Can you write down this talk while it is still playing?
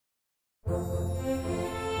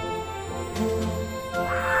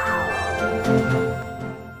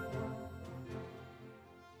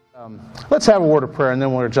Let's have a word of prayer, and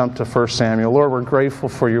then we'll jump to 1 Samuel. Lord, we're grateful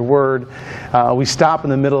for your word. We stop in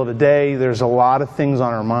the middle of the day. There's a lot of things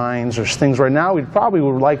on our minds. There's things right now we probably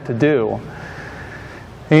would like to do.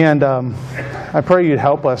 And I pray you'd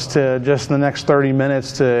help us to, just in the next 30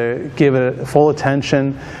 minutes, to give it full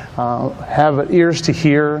attention, have ears to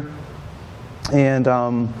hear. And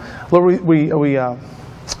Lord, we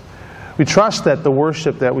trust that the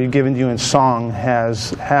worship that we've given you in song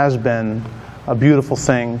has been a beautiful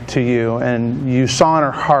thing to you, and you saw in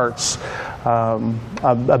our hearts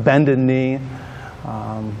a bended knee,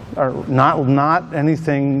 or not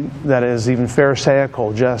anything that is even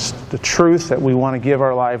pharisaical, just the truth that we want to give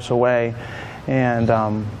our lives away. And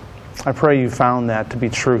I pray you found that to be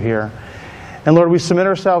true here. And Lord, we submit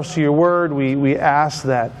ourselves to your word. We ask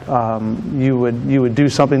that you would do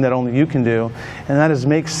something that only you can do, and that is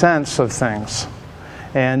make sense of things.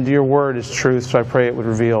 And your word is truth, so I pray it would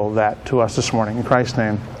reveal that to us this morning. In Christ's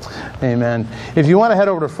name, amen. If you want to head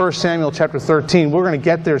over to 1 Samuel chapter 13, we're going to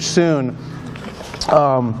get there soon.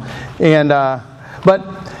 But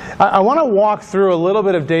I want to walk through a little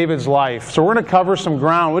bit of David's life. So we're going to cover some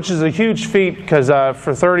ground, which is a huge feat, because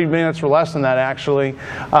for 30 minutes, or less than that actually,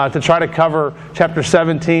 to try to cover chapter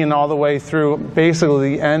 17 all the way through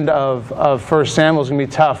basically the end of 1 Samuel is going to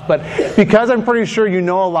be tough. But because I'm pretty sure you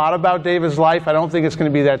know a lot about David's life, I don't think it's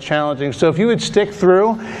going to be that challenging. So if you would stick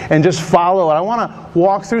through and just follow it, I want to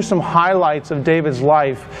walk through some highlights of David's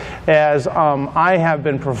life, as I have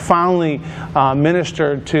been profoundly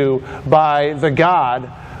ministered to by the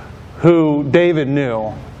God who David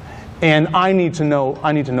knew, and I need to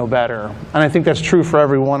know better. And I think that's true for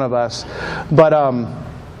every one of us. But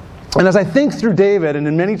and as I think through David, and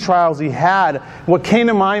in many trials he had, what came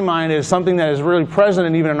to my mind is something that is really present,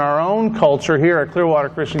 and even in our own culture here at Clearwater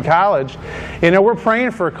Christian College. You know, we're praying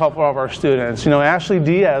for a couple of our students. You know, Ashley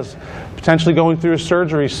Diaz potentially going through a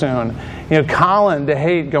surgery soon. You know, Colin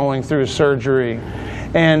DeHate going through surgery,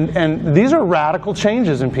 and these are radical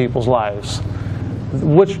changes in people's lives.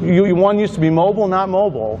 Which one used to be mobile, not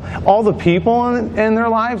mobile. All the people in their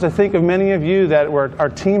lives, I think of many of you that were our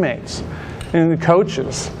teammates and the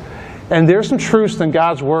coaches. And there's some truths in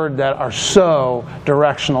God's Word that are so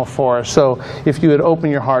directional for us. So if you would open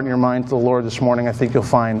your heart and your mind to the Lord this morning, I think you'll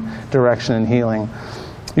find direction and healing.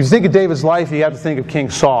 If you think of David's life, you have to think of King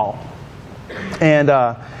Saul. And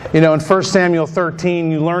you know, in 1 Samuel 13,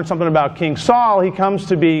 you learn something about King Saul. He comes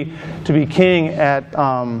to be king at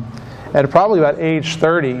probably about age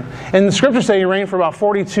 30. And the scriptures say he reigned for about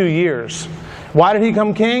 42 years. Why did he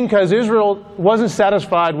become king? Because Israel wasn't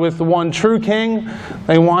satisfied with the one true king.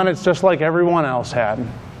 They wanted just like everyone else had.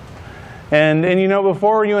 And you know,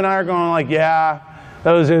 before you and I are going like, yeah,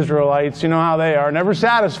 those Israelites, you know how they are, never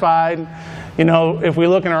satisfied. You know, if we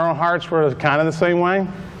look in our own hearts, we're kind of the same way.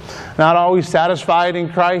 Not always satisfied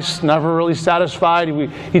in Christ, never really satisfied.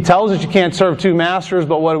 He tells us you can't serve two masters,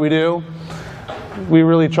 but what do? We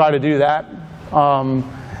really try to do that.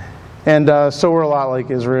 So we're a lot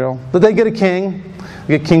like Israel. But they get a king.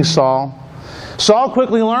 They get King Saul. Saul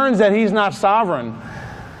quickly learns that he's not sovereign.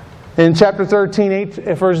 In chapter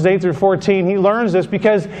 13, verses 8 through 14, he learns this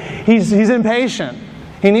because he's impatient.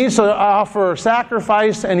 He needs to offer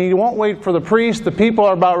sacrifice, and he won't wait for the priest. The people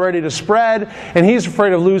are about ready to spread, and he's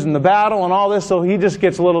afraid of losing the battle and all this, so he just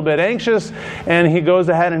gets a little bit anxious, and he goes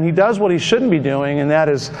ahead and he does what he shouldn't be doing, and that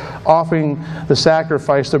is offering the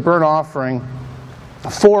sacrifice, the burnt offering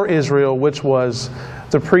for Israel, which was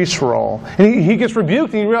the priest's role. And he gets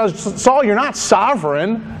rebuked, and he realizes, Saul, you're not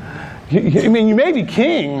sovereign. I mean, you may be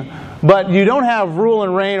king, but you don't have rule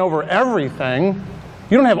and reign over everything.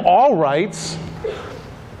 You don't have all rights.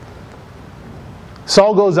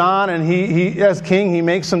 Saul goes on, and he as king, he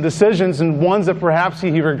makes some decisions, and ones that perhaps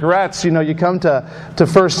he regrets. You know, you come to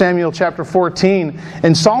 1 Samuel chapter 14,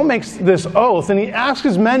 and Saul makes this oath, and he asks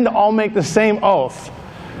his men to all make the same oath.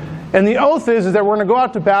 And the oath is that we're going to go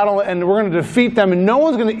out to battle, and we're going to defeat them, and no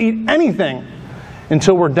one's going to eat anything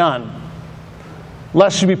until we're done,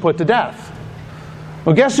 lest you be put to death.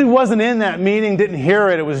 Well, guess who wasn't in that meeting, didn't hear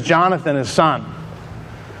it? It was Jonathan, his son.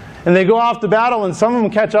 And they go off to battle, and some of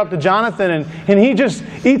them catch up to Jonathan, and he just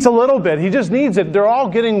eats a little bit. He just needs it. They're all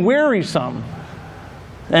getting wearisome.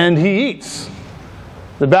 And he eats.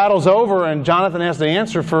 The battle's over, and Jonathan has to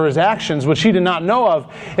answer for his actions, which he did not know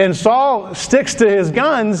of. And Saul sticks to his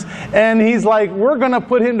guns, and he's like, we're going to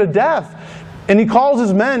put him to death. And he calls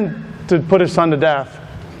his men to put his son to death,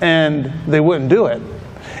 and they wouldn't do it.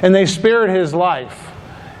 And they spared his life.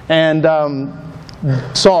 And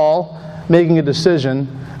Saul, making a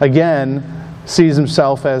decision, again, sees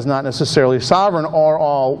himself as not necessarily sovereign or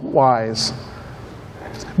all wise.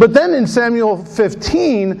 But then in Samuel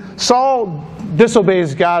 15, Saul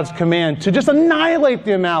disobeys God's command to just annihilate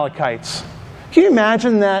the Amalekites. Can you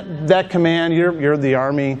imagine that command? You're the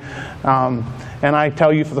army, and I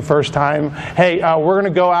tell you for the first time, hey, we're going to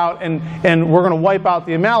go out and we're going to wipe out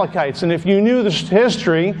the Amalekites. And if you knew this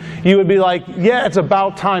history, you would be like, yeah, it's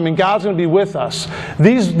about time, and God's going to be with us.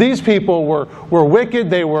 These people were wicked.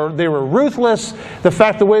 They were ruthless.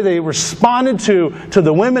 The way they responded to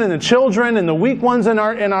the women and the children and the weak ones in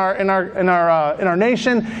our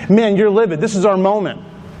nation, man, you're livid. This is our moment.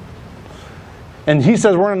 And he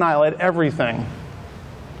says we're going to annihilate everything.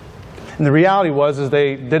 And the reality is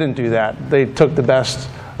they didn't do that. They took the best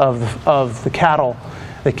of the cattle.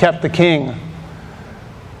 They kept the king.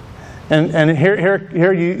 And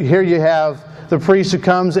here you have the priest who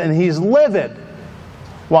comes and he's livid.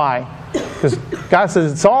 Why? Because God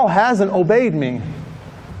says, Saul hasn't obeyed me.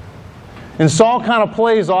 And Saul kind of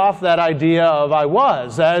plays off that idea of I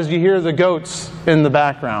was, as you hear the goats in the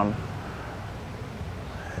background.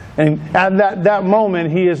 And at that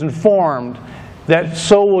moment, he is informed that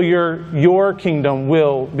so will your kingdom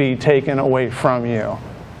will be taken away from you.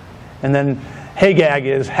 And then Hagag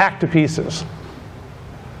is hacked to pieces.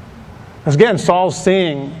 Because again, Saul's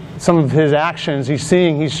seeing some of his actions.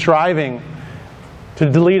 He's striving to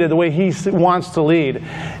lead it the way he wants to lead.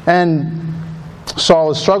 And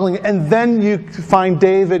Saul is struggling. And then you find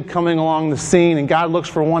David coming along the scene, and God looks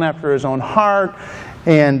for one after his own heart.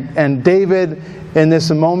 And David, in this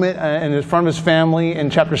moment, in front of his family, in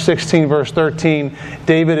chapter 16, verse 13,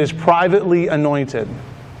 David is privately anointed.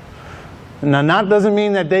 Now, that doesn't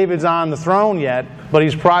mean that David's on the throne yet, but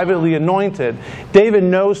he's privately anointed. David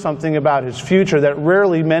knows something about his future that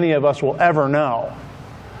rarely many of us will ever know.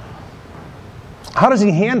 How does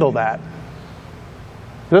he handle that?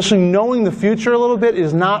 Especially knowing the future a little bit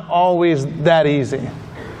is not always that easy.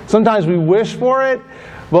 Sometimes we wish for it,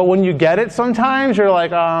 but when you get it, sometimes you're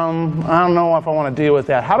like, I don't know if I want to deal with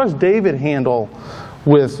that. How does David handle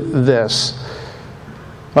with this?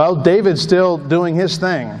 Well, David's still doing his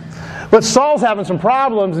thing. But Saul's having some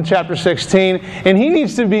problems in chapter 16, and he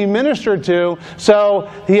needs to be ministered to, so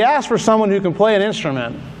he asks for someone who can play an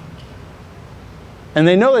instrument. And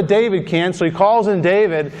they know that David can, so he calls in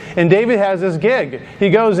David, and David has this gig. He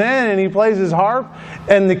goes in and he plays his harp,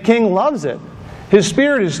 and the king loves it. His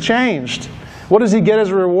spirit is changed. What does he get as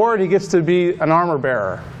a reward? He gets to be an armor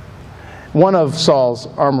bearer. One of Saul's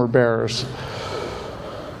armor bearers.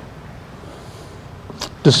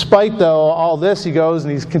 Despite, though, all this, he goes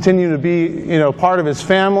and he's continuing to be, part of his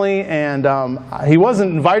family. And he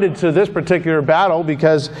wasn't invited to this particular battle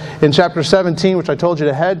because in chapter 17, which I told you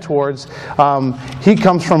to head towards, he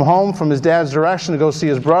comes from home from his dad's direction to go see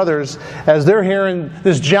his brothers as they're hearing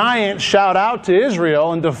this giant shout out to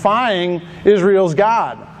Israel and defying Israel's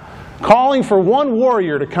God, calling for one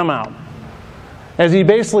warrior to come out as he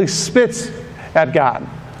basically spits at God.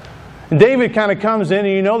 And David kind of comes in, and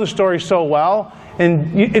you know the story so well.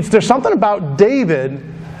 And there's something about David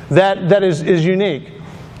that is unique.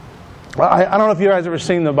 I don't know if you guys have ever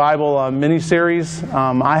seen the Bible miniseries.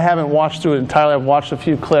 I haven't watched through it entirely. I've watched a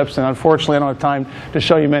few clips, and unfortunately I don't have time to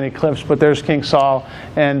show you many clips, but there's King Saul,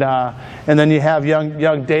 and then you have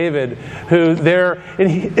young David, who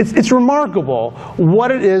it's remarkable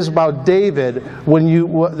what it is about David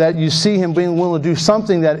that you see him being willing to do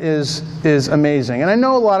something that is amazing. And I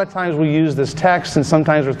know a lot of times we use this text, and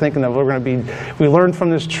sometimes we're thinking that we learn from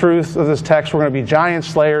this truth of this text, we're going to be giant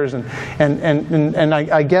slayers, and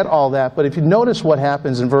I get all that. But if you notice what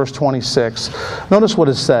happens in verse 26, notice what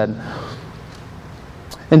is said.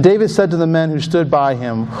 And David said to the men who stood by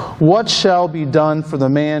him, "What shall be done for the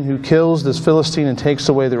man who kills this Philistine and takes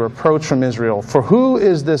away the reproach from Israel? For who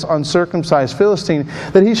is this uncircumcised Philistine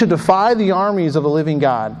that he should defy the armies of the living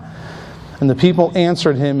God?" And the people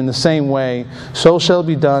answered him in the same way, "So shall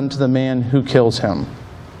be done to the man who kills him."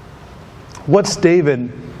 What's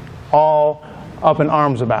David all up in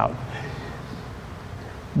arms about?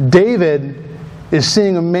 David is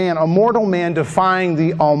seeing a mortal man defying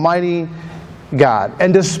the Almighty God.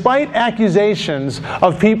 And despite accusations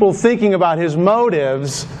of people thinking about his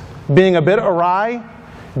motives being a bit awry,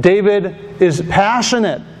 David is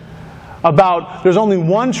passionate about there's only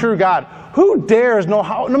one true God. Who dares, no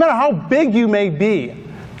matter how big you may be,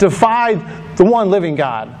 defy the one living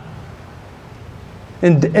God?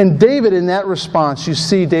 And David, in that response, you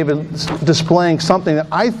see David displaying something that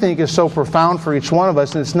I think is so profound for each one of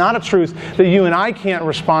us. And it's not a truth that you and I can't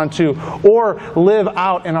respond to or live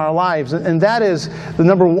out in our lives. And that is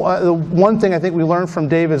the one thing I think we learn from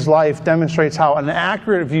David's life demonstrates how an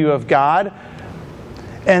accurate view of God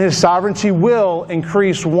and His sovereignty will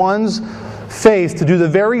increase one's faith to do the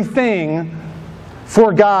very thing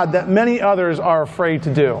for God that many others are afraid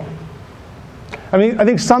to do. I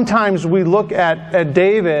think sometimes we look at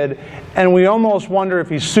David and we almost wonder if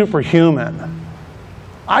he's superhuman.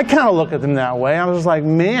 I kind of look at him that way. I was like,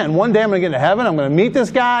 man, one day I'm going to get into heaven, I'm going to meet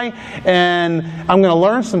this guy, and I'm going to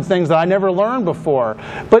learn some things that I never learned before.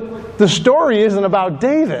 But the story isn't about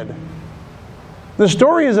David. The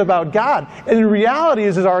story is about God. And the reality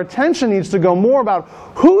is our attention needs to go more about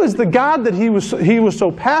who is the God that he was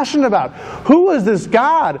so passionate about? Who is this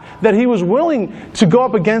God that he was willing to go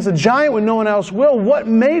up against a giant when no one else will? What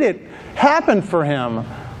made it happen for him?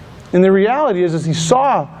 And the reality is he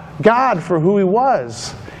saw God for who He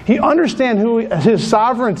was. He understood His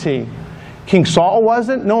sovereignty. King Saul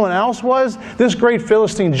wasn't. No one else was. This great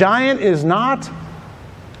Philistine giant is not.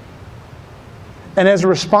 And as a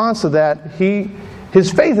response to that,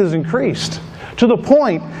 his faith is increased to the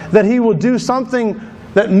point that he will do something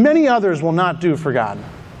that many others will not do for God.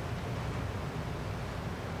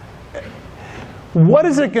 What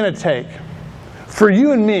is it going to take for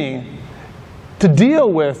you and me to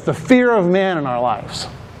deal with the fear of man in our lives?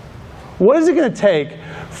 What is it going to take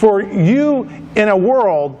for you in a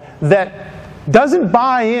world that doesn't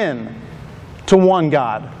buy in to one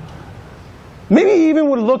God? Maybe even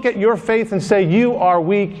would look at your faith and say, you are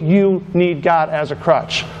weak, you need God as a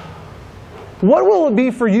crutch. What will it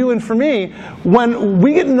be for you and for me when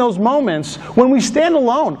we get in those moments, when we stand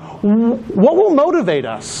alone? What will motivate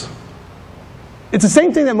us? It's the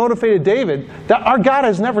same thing that motivated David, that our God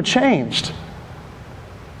has never changed.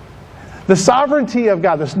 The sovereignty of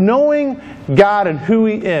God, this knowing God and who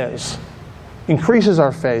He is, increases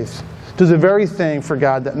our faith to the very thing for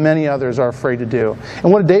God that many others are afraid to do.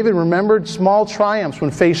 And what David remembered? Small triumphs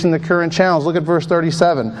when facing the current challenge. Look at verse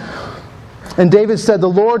 37. And David said, the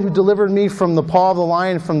Lord who delivered me from the paw of the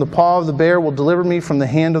lion, from the paw of the bear, will deliver me from the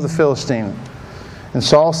hand of the Philistine. And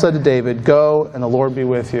Saul said to David, go, and the Lord be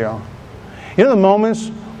with you. You know the moments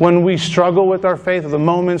when we struggle with our faith, or the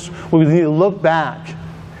moments when we need to look back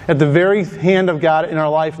at the very hand of God in our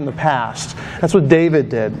life in the past. That's what David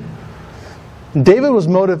did. David was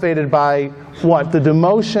motivated by what? The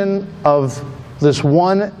demotion of this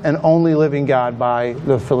one and only living God by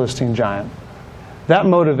the Philistine giant. That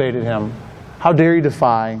motivated him. How dare you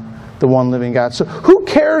defy the one living God? So who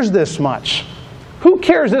cares this much? Who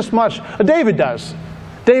cares this much? David does.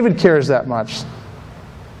 David cares that much.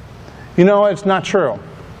 You know, it's not true.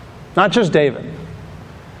 Not just David.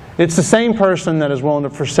 It's the same person that is willing to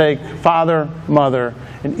forsake father, mother,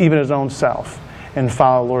 and even his own self and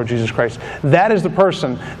follow Lord Jesus Christ. That is the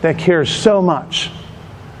person that cares so much.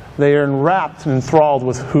 They are enwrapped and enthralled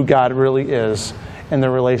with who God really is and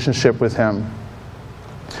their relationship with Him.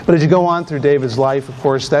 But as you go on through David's life, of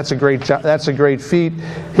course, that's a great feat.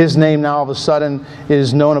 His name now all of a sudden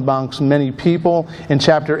is known amongst many people. In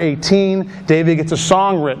chapter 18, David gets a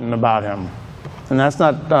song written about him. And that's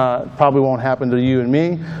not probably won't happen to you and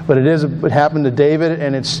me, but it happened to David,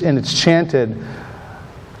 and it's chanted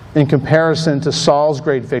in comparison to Saul's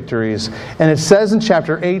great victories. And it says in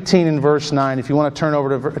chapter 18 in verse 9, if you want to turn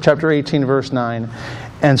over to chapter 18 verse 9,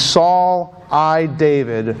 and Saul eyed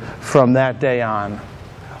David from that day on.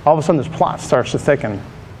 All of a sudden this plot starts to thicken.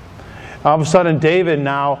 All of a sudden David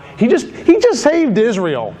now, he just saved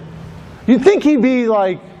Israel. You'd think he'd be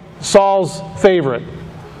like Saul's favorite.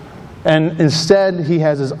 And instead, he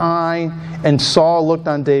has his eye, and Saul looked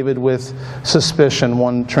on David with suspicion,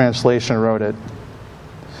 one translation wrote it.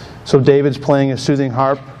 So David's playing a soothing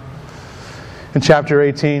harp in chapter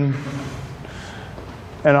 18,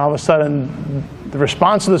 and all of a sudden, the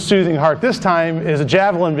response to the soothing harp this time is a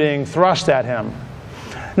javelin being thrust at him.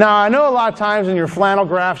 Now, I know a lot of times in your flannel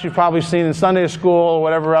graphs you've probably seen in Sunday school or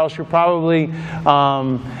whatever else, you're probably,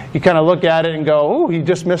 you kind of look at it and go, ooh, he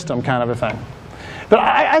just missed him, kind of a thing. But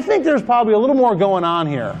I think there's probably a little more going on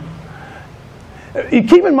here.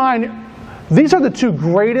 Keep in mind, these are the two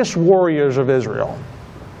greatest warriors of Israel.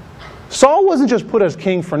 Saul wasn't just put as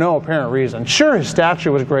king for no apparent reason. Sure, his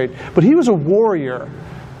stature was great, but he was a warrior.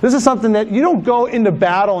 This is something that you don't go into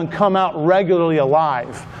battle and come out regularly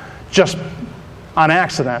alive just on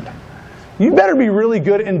accident. You better be really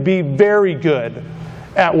good and be very good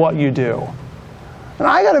at what you do. And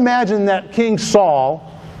I got to imagine that King Saul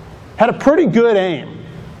had a pretty good aim.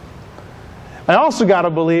 I also got to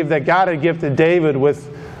believe that God had gifted David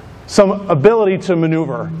with some ability to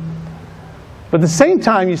maneuver. But at the same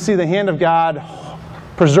time, you see the hand of God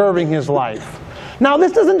preserving his life. Now,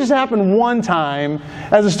 this doesn't just happen one time.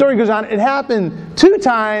 As the story goes on, it happened 2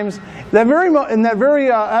 times in that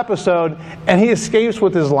very episode, and he escapes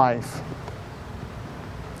with his life.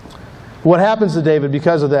 What happens to David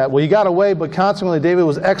because of that? Well, he got away, but consequently David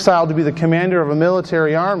was exiled to be the commander of a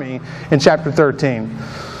military army in chapter 13.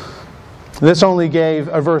 This only gave,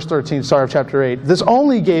 verse 13, sorry, of chapter 8. This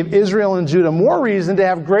only gave Israel and Judah more reason to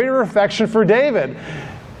have greater affection for David.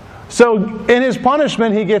 So in his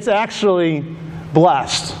punishment, he gets actually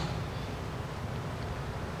blessed.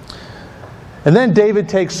 And then David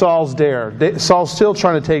takes Saul's dare. Saul's still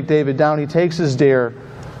trying to take David down. He takes his dare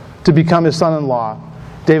to become his son-in-law.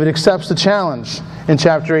 David accepts the challenge in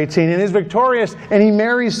chapter 18 and is victorious, and he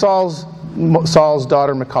marries Saul's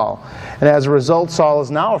daughter Michal. And as a result, Saul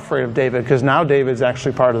is now afraid of David because now David's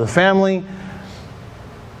actually part of the family.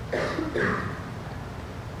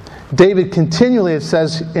 David continually, it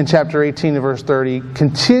says in chapter 18 and verse 30,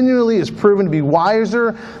 continually is proven to be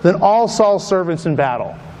wiser than all Saul's servants in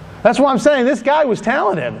battle. That's what I'm saying. This guy was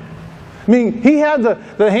talented. I mean, he had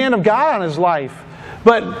the hand of God on his life,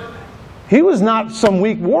 but he was not some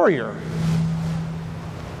weak warrior.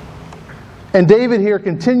 And David here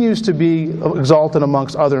continues to be exalted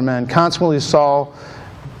amongst other men. Consequently, Saul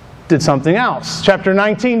did something else. Chapter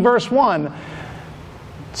 19, verse 1.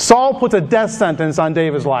 Saul puts a death sentence on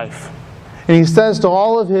David's life. And he says to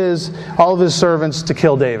all of his servants to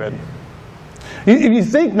kill David. If you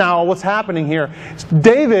think now what's happening here,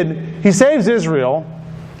 David, he saves Israel.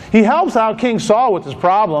 He helps out King Saul with his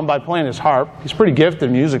problem by playing his harp. He's pretty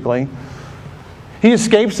gifted musically. He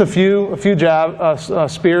escapes a few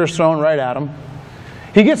spears thrown right at him.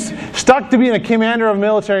 He gets stuck to being a commander of a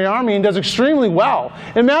military army and does extremely well.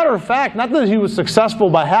 As a matter of fact, not that he was successful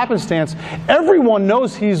by happenstance, everyone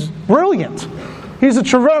knows he's brilliant. He's a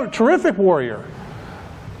terrific warrior.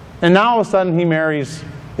 And now all of a sudden he marries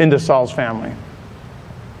into Saul's family.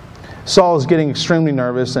 Saul is getting extremely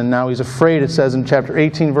nervous, and now he's afraid. It says in chapter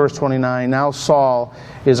 18, verse 29, now Saul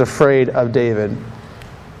is afraid of David.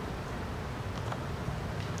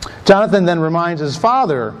 Jonathan then reminds his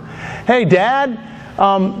father, hey, Dad,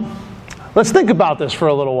 let's think about this for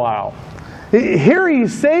a little while. Here he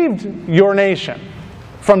saved your nation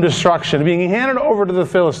from destruction, being handed over to the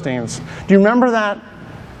Philistines. Do you remember that?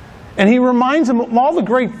 And he reminds him of all the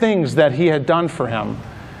great things that he had done for him.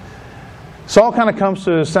 Saul kind of comes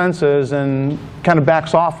to his senses and kind of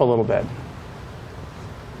backs off a little bit.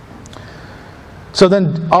 So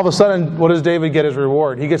then, all of a sudden, what does David get as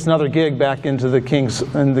reward? He gets another gig back into the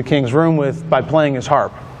king's room by playing his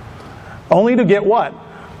harp. Only to get what?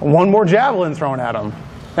 One more javelin thrown at him.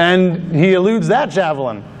 And he eludes that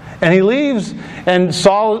javelin. And he leaves, and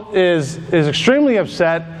Saul is extremely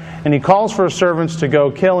upset, and he calls for his servants to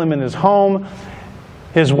go kill him in his home.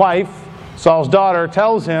 His wife, Saul's daughter,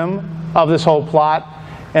 tells him of this whole plot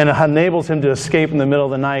and enables him to escape in the middle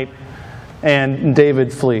of the night, and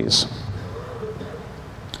David flees.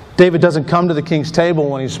 David doesn't come to the king's table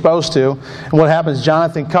when he's supposed to. And what happens?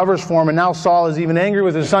 Jonathan covers for him, and now Saul is even angry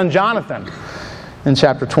with his son Jonathan in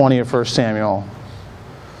chapter 20 of 1 Samuel.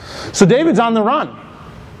 So David's on the run.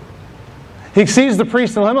 He sees the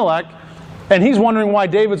priest Elimelech, and he's wondering why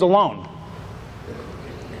David's alone.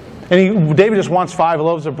 And David just wants 5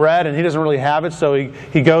 loaves of bread, and he doesn't really have it, so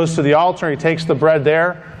he goes to the altar, he takes the bread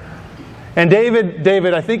there. And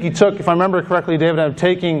David, I think he took, if I remember correctly, David ended up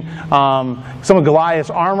taking some of Goliath's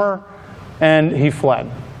armor, and he fled.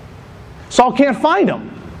 Saul can't find him.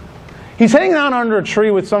 He's hanging out under a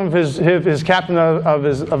tree with some of his captain of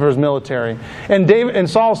his military. And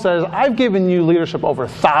Saul says, I've given you leadership over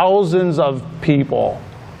thousands of people.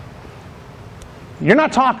 You're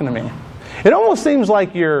not talking to me. It almost seems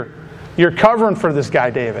like you're covering for this guy,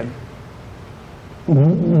 David.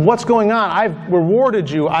 What's going on? I've rewarded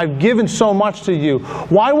you. I've given so much to you.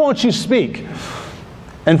 Why won't you speak?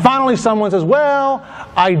 And finally someone says, well,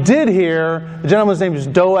 I did hear, the gentleman's name is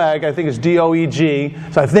Doeg, I think it's D-O-E-G,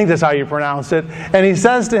 so I think that's how you pronounce it. And he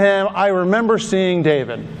says to him, I remember seeing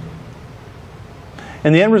David.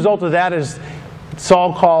 And the end result of that is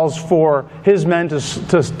Saul calls for his men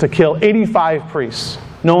to kill 85 priests.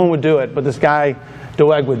 No one would do it, but this guy,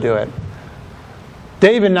 Doeg, would do it.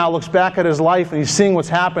 David now looks back at his life and he's seeing what's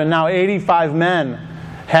happened. Now 85 men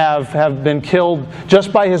have been killed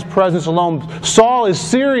just by his presence alone. Saul is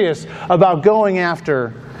serious about going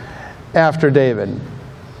after David.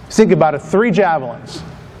 Think about it, 3 javelins,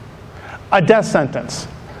 a death sentence.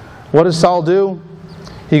 What does Saul do?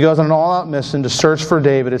 He goes on an all-out mission to search for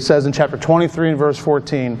David. It says in chapter 23 and verse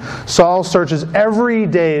 14, Saul searches every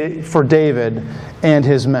day for David and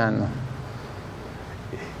his men.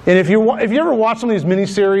 And if you ever watch some of these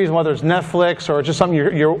miniseries, whether it's Netflix or just something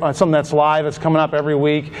something that's live, that's coming up every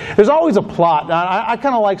week, there's always a plot. Now, I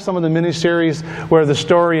kind of like some of the miniseries where the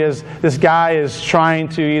story is this guy is trying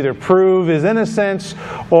to either prove his innocence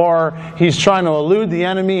or he's trying to elude the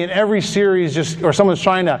enemy. And every series or someone's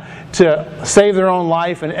trying to save their own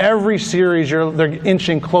life. And every series they're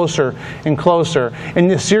inching closer and closer. And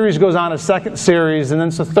the series goes on a second series, and then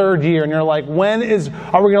it's the third year, and you're like, when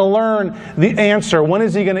are we going to learn the answer? When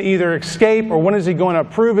is he going to either escape, or when is he going to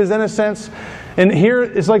prove his innocence? And here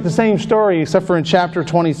it's like the same story, except for in chapter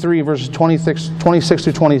 23, verses 26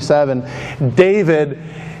 through 27, David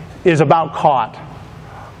is about caught.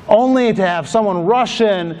 Only to have someone rush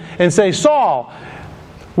in and say, Saul,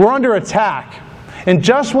 we're under attack. And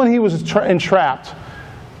just when he was entrapped,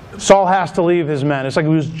 Saul has to leave his men. It's like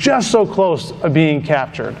he was just so close of being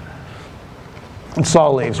captured. And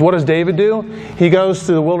Saul leaves. What does David do? He goes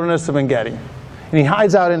to the wilderness of En-Gedi. And he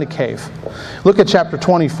hides out in a cave. Look at chapter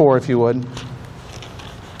 24, if you would.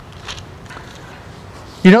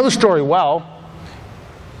 You know the story well.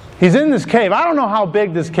 He's in this cave. I don't know how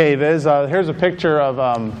big this cave is. Here's a picture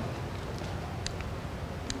of...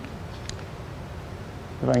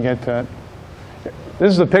 if I can get to it.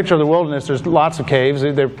 This is a picture of the wilderness. There's lots of caves.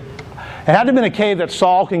 It had to have been a cave that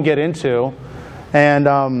Saul can get into. And...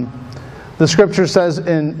 the scripture says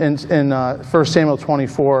in 1 Samuel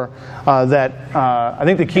 24 that I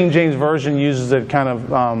think the King James Version uses it kind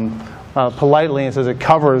of politely and says it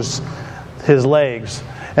covers his legs.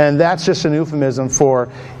 And that's just an euphemism for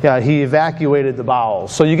he evacuated the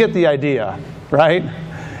bowels. So you get the idea, right?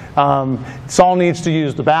 Saul needs to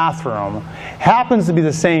use the bathroom. Happens to be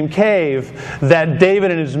the same cave that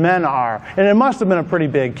David and his men are. And it must have been a pretty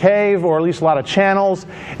big cave, or at least a lot of channels.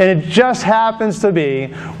 And it just happens to be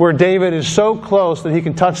where David is so close that he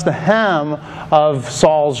can touch the hem of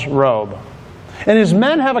Saul's robe. And his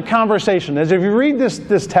men have a conversation. As if you read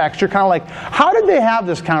this text, you're kind of like, how did they have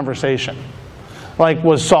this conversation? Like,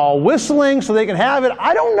 was Saul whistling so they can have it?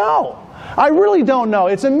 I don't know. I really don't know.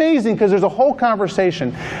 It's amazing because there's a whole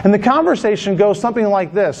conversation. And the conversation goes something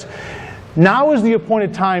like this. Now is the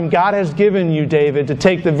appointed time God has given you, David, to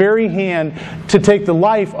take the very hand to take the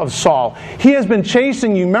life of Saul. He has been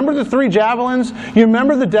chasing you. Remember the 3 javelins? You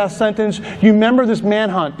remember the death sentence? You remember this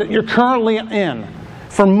manhunt that you're currently in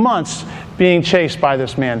for months being chased by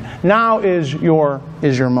this man. Now is your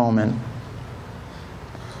moment.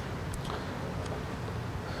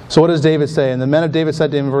 So what does David say? And the men of David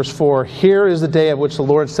said to him in verse 4, Here is the day of which the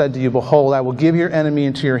Lord said to you, Behold, I will give your enemy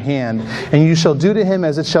into your hand, and you shall do to him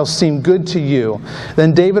as it shall seem good to you.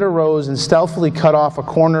 Then David arose and stealthily cut off a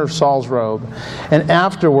corner of Saul's robe. And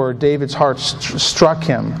afterward David's heart struck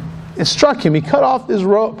him. It struck him. He cut off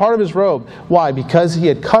part of his robe. Why? Because he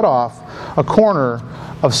had cut off a corner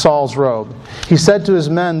of Saul's robe. He said to his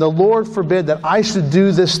men, The Lord forbid that I should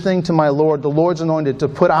do this thing to my Lord, the Lord's anointed, to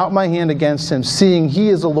put out my hand against him, seeing he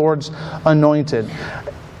is the Lord's anointed.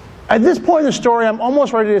 At this point in the story, I'm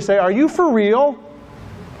almost ready to say, are you for real?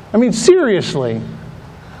 I mean, seriously.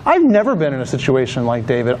 I've never been in a situation like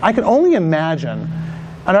David. I can only imagine.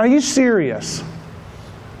 And are you serious?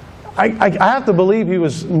 I have to believe he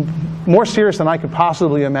was more serious than I could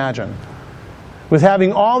possibly imagine. With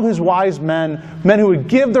having all of his wise men who would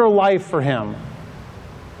give their life for him,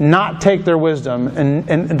 not take their wisdom,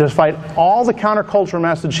 and despite all the countercultural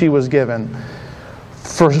message he was given,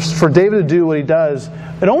 for David to do what he does,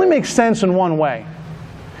 it only makes sense in one way.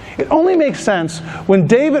 It only makes sense when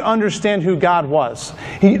David understands who God was.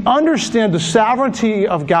 He understood the sovereignty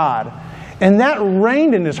of God, and that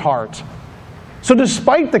reigned in his heart. So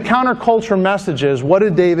despite the countercultural messages, what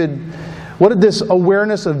did this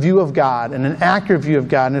awareness of view of God and an accurate view of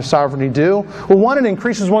God and His sovereignty do? Well, one, it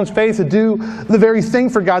increases one's faith to do the very thing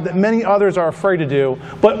for God that many others are afraid to do.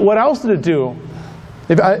 But what else did it do?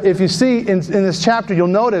 If you see in this chapter, you'll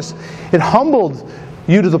notice it humbled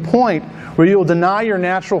you to the point where you will deny your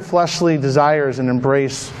natural fleshly desires and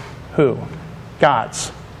embrace who?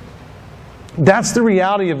 God's. That's the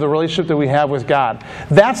reality of the relationship that we have with God.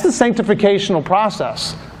 That's the sanctificational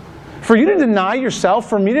process. For you to deny yourself,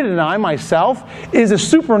 for me to deny myself, is a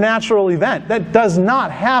supernatural event. That does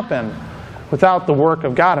not happen without the work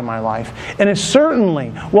of God in my life. And it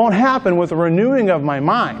certainly won't happen with the renewing of my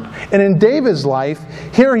mind. And in David's life,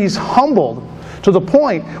 here he's humbled to the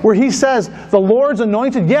point where he says, the Lord's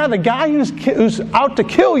anointed, yeah, the guy who's out to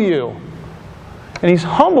kill you. And he's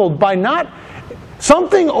humbled by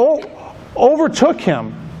something overtook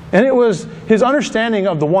him. And it was his understanding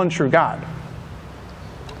of the one true God.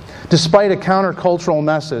 Despite a countercultural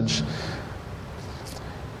message,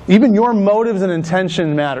 even your motives and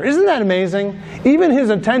intentions matter. Isn't that amazing? Even his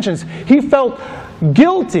intentions. He felt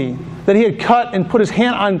guilty that he had cut and put his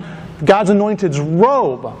hand on God's anointed's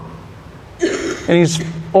robe. And he's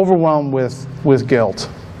overwhelmed with guilt.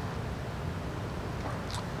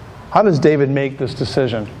 How does David make this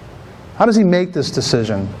decision? How does he make this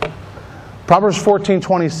decision? Proverbs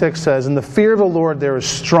 14:26 says, "In the fear of the Lord there is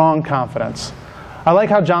strong confidence." I like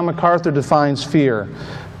how John MacArthur defines fear.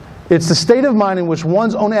 It's the state of mind in which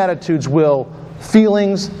one's own attitudes, will,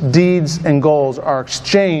 feelings, deeds, and goals are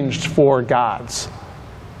exchanged for God's.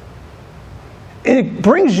 And it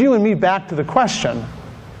brings you and me back to the question,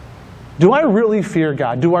 do I really fear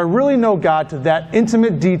God? Do I really know God to that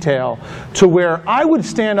intimate detail to where I would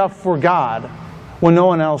stand up for God when no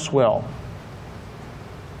one else will?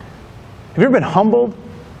 Have you ever been humbled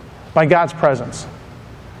by God's presence?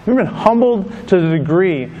 Have you ever been humbled to the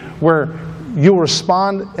degree where you'll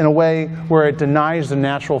respond in a way where it denies the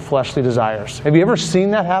natural fleshly desires? Have you ever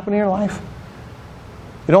seen that happen in your life?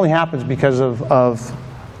 It only happens because of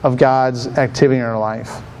God's activity in our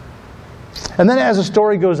life. And then as the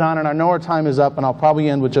story goes on, and I know our time is up, and I'll probably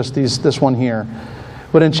end with just this one here.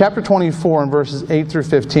 But in chapter 24, in verses 8 through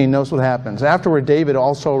 15, notice what happens. Afterward, David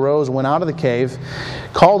also arose, went out of the cave,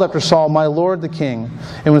 called after Saul, "My lord the king."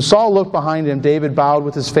 And when Saul looked behind him, David bowed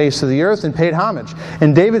with his face to the earth and paid homage.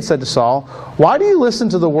 And David said to Saul, "Why do you listen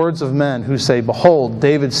to the words of men who say, 'Behold,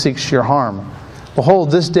 David seeks your harm'?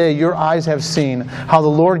 Behold, this day your eyes have seen how the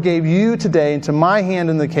Lord gave you today into my hand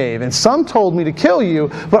in the cave. And some told me to kill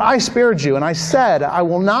you, but I spared you. And I said, I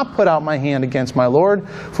will not put out my hand against my Lord,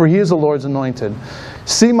 for he is the Lord's anointed.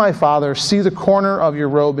 See, my father, see the corner of your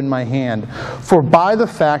robe in my hand. For by the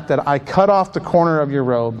fact that I cut off the corner of your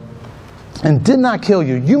robe and did not kill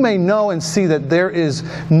you, you may know and see that there is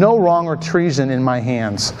no wrong or treason in my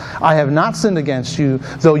hands. I have not sinned against you,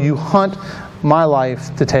 though you hunt my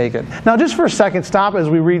life to take it." Now just for a second, stop as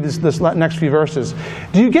we read this next few verses.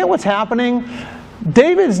 Do you get what's happening?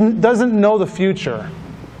 David doesn't know the future.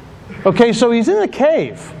 Okay, so he's in a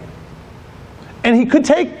cave. And he could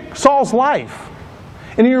take Saul's life.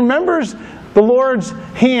 And he remembers the Lord's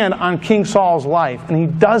hand on King Saul's life, and he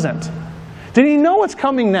doesn't. Did he know what's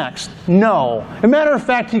coming next? No. As a matter of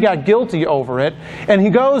fact, he got guilty over it, and he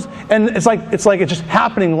goes, and it's like it's just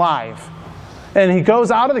happening live. And he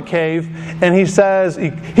goes out of the cave, and he says,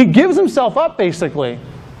 he gives himself up, basically.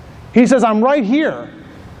 He says, "I'm right here."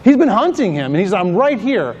 He's been hunting him, and he says, "I'm right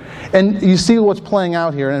here." And you see what's playing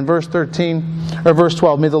out here in verse 13, or verse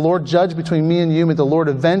 12. "May the Lord judge between me and you. May the Lord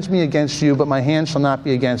avenge me against you, but my hand shall not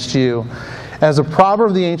be against you. As the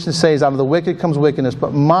proverb of the ancients says, out of the wicked comes wickedness,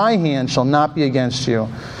 but my hand shall not be against you.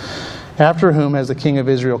 After whom has the king of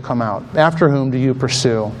Israel come out? After whom do you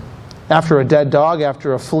pursue? After a dead dog,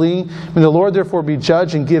 after a flea? May the Lord therefore be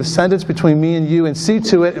judge and give sentence between me and you, and see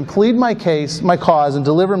to it, and plead my cause, and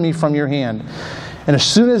deliver me from your hand." And as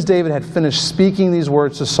soon as David had finished speaking these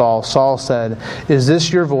words to Saul, Saul said, "Is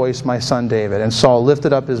this your voice, my son David?" And Saul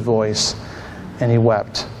lifted up his voice, and he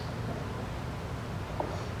wept.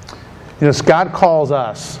 You know, God calls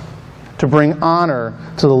us to bring honor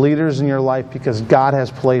to the leaders in your life because God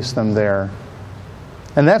has placed them there.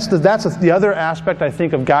 And that's the other aspect, I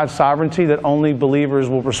think, of God's sovereignty that only believers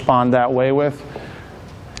will respond that way with.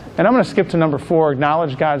 And I'm going to skip to number 4.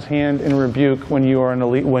 Acknowledge God's hand in rebuke when you are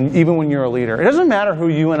even when you're a leader. It doesn't matter who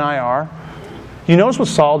you and I are. You notice what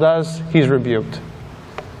Saul does? He's rebuked.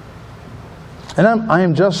 And I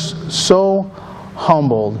am just so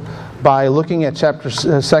humbled by looking at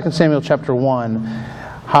 2 Samuel chapter 1,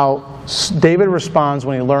 how David responds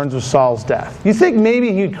when he learns of Saul's death. You think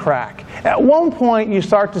maybe he'd crack. At one point, you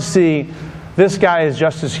start to see this guy is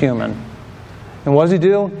just as human. And what does he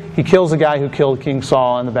do? He kills the guy who killed King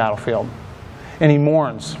Saul in the battlefield. And he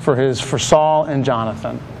mourns for Saul and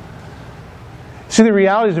Jonathan. See, the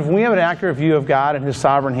reality is if we have an accurate view of God and His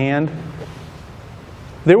sovereign hand,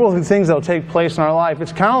 there will be things that will take place in our life.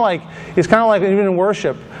 It's kind of like even in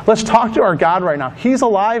worship. Let's talk to our God right now. He's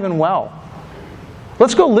alive and well.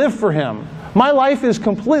 Let's go live for Him. My life is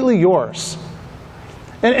completely yours.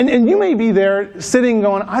 And you may be there sitting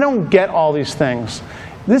going, I don't get all these things.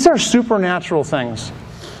 These are supernatural things.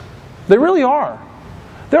 They really are.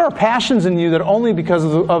 There are passions in you that are only because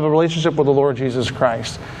of a relationship with the Lord Jesus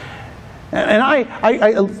Christ. And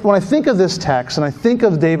when I think of this text and I think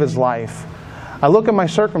of David's life, I look at my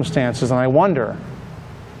circumstances and I wonder,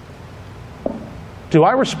 do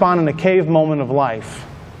I respond in a cave moment of life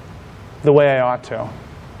the way I ought to?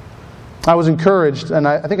 I was encouraged, and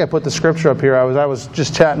I think I put the scripture up here. I was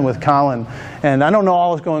just chatting with Colin, and I don't know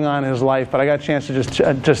all that's going on in his life, but I got a chance to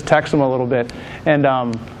just text him a little bit. And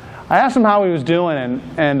I asked him how he was doing,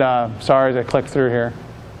 and sorry as I clicked through here.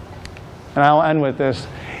 And I'll end with this.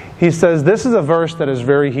 he says, this is a verse that is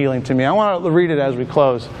very healing to me. I want to read it as we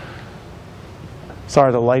close.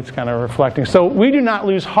 Sorry, the light's kind of reflecting. So we do not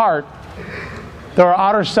lose heart that our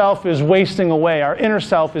outer self is wasting away. Our inner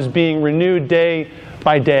self is being renewed day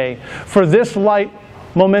by day. For this light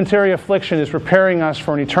momentary affliction is preparing us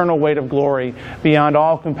for an eternal weight of glory beyond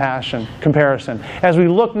all comparison. As we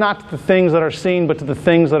look not to the things that are seen, but to the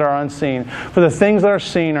things that are unseen. For the things that are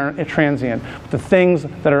seen are transient, but the things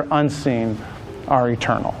that are unseen are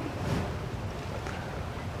eternal.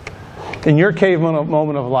 In your cave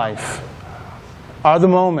moment of life are the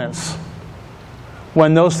moments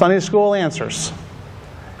when those Sunday school answers,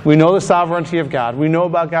 we know the sovereignty of God, we know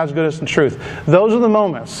about God's goodness and truth. Those are the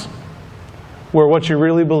moments where what you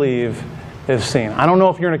really believe is seen. I don't know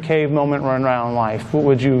if you're in a cave moment right now in life, but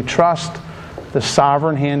would you trust the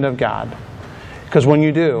sovereign hand of God? Because when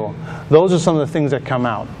you do, those are some of the things that come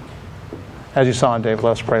out. As you saw in David,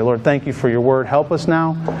 let's pray. Lord, thank you for your word. Help us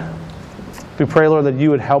now. We pray, Lord, that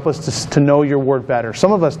you would help us to know your word better.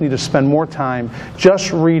 Some of us need to spend more time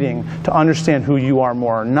just reading to understand who you are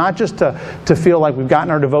more. Not just to feel like we've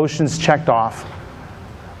gotten our devotions checked off,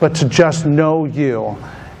 but to just know you,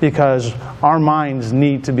 because our minds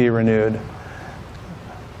need to be renewed.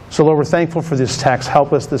 So, Lord, we're thankful for this text.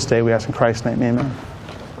 Help us this day, we ask in Christ's name. Amen.